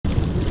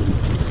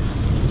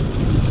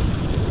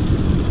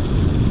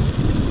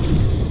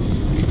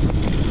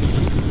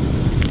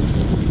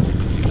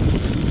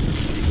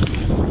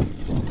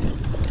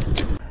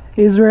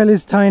Israel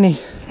is tiny,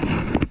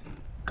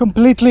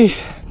 completely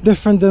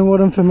different than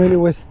what I'm familiar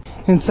with.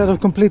 Instead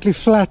of completely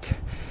flat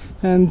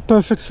and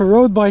perfect for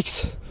road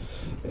bikes,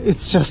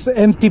 it's just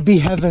MTB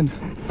heaven.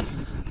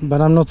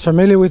 But I'm not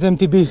familiar with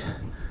MTB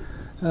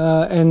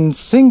and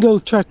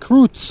single track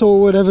routes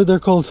or whatever they're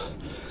called.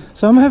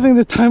 So I'm having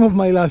the time of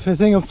my life. I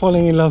think I'm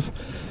falling in love.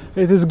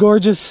 It is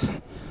gorgeous,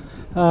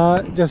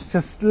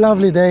 just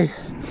lovely day,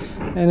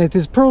 and it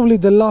is probably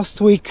the last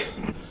week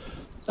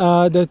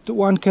that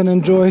one can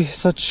enjoy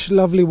such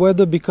lovely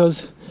weather,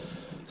 because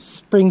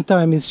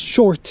springtime is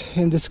short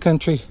in this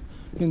country,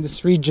 in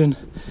this region,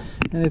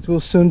 and it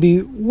will soon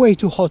be way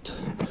too hot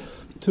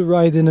to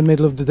ride in the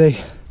middle of the day.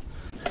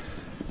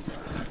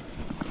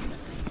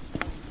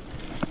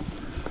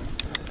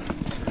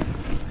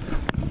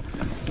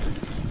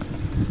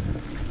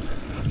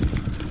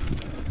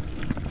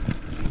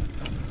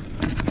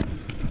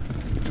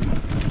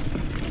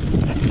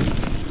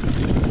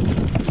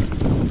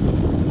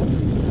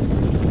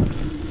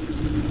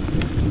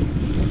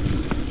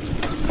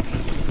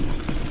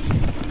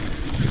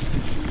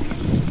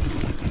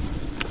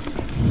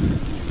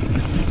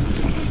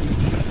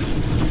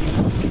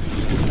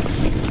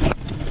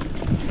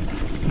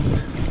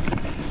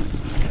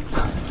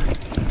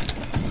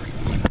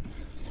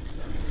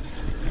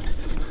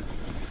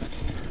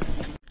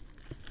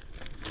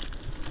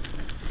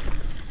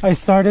 I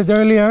started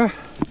earlier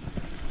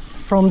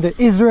from the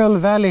Izrael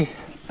Valley,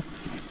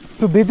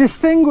 to be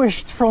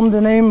distinguished from the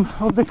name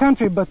of the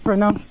country but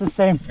pronounced the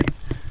same.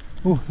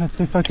 Ooh, let's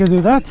see if I can do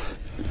that.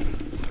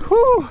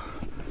 Whew.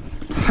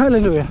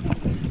 Hallelujah.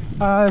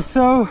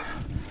 So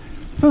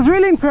it was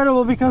really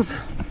incredible, because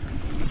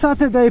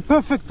Saturday,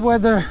 perfect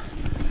weather.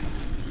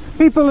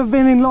 People have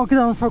been in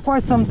lockdown for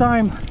quite some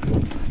time,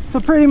 so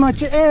pretty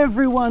much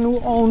everyone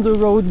who owned a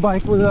road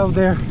bike was out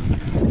there,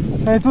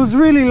 and it was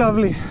really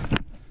lovely.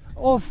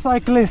 All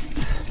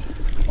cyclists,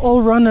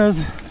 all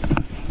runners,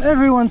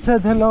 everyone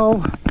said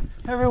hello,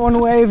 everyone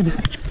waved,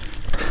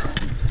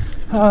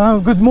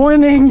 good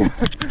morning.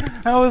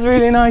 That was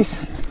really nice.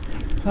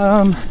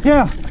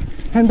 Yeah,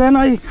 and then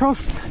I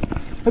crossed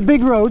a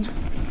big road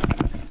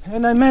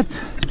and I met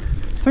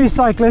 3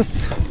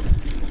 cyclists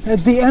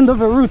at the end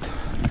of a route,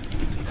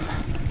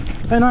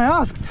 and I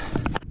asked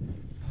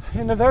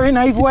in a very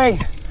naive way,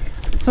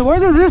 so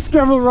where does this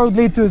gravel road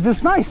lead to? Is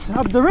this nice,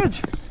 up the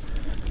ridge?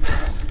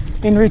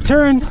 In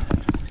return,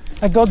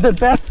 I got the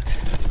best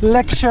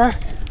lecture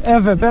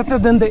ever, better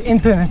than the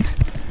internet.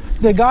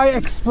 The guy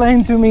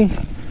explained to me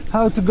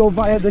how to go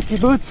via the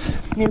kibbutz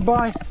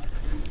nearby,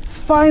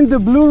 find the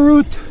blue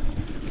route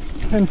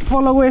and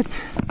follow it,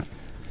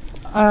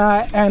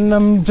 and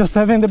I'm just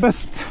having the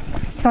best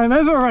time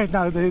ever right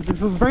now.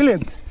 This was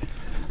brilliant.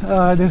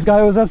 This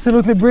guy was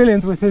absolutely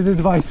brilliant with his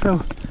advice.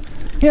 So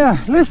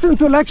yeah, listen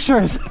to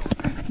lectures.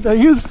 They're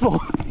useful.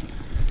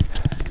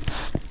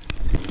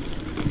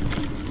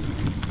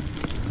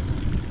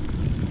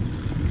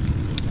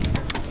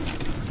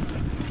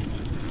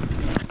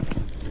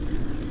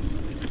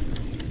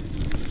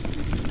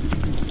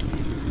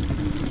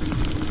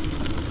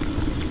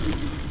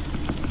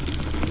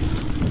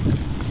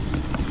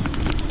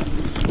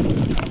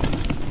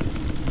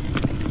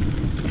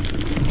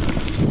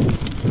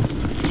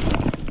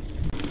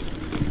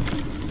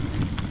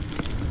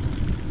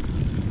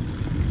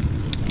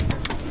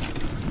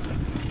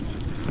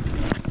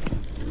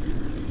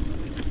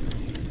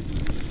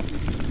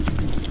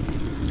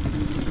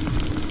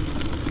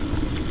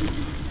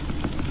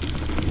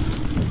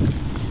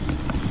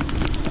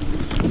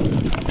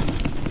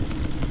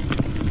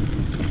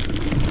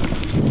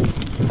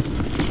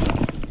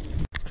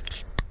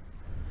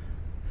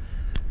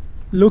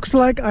 Looks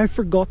like I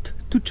forgot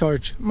to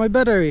charge my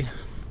battery.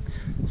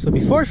 So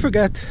before I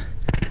forget,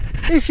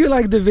 if you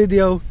like the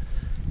video,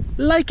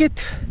 like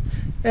it,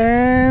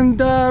 and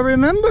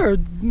remember,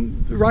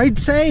 ride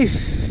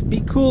safe,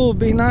 be cool,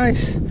 be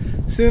nice.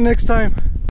 See you next time.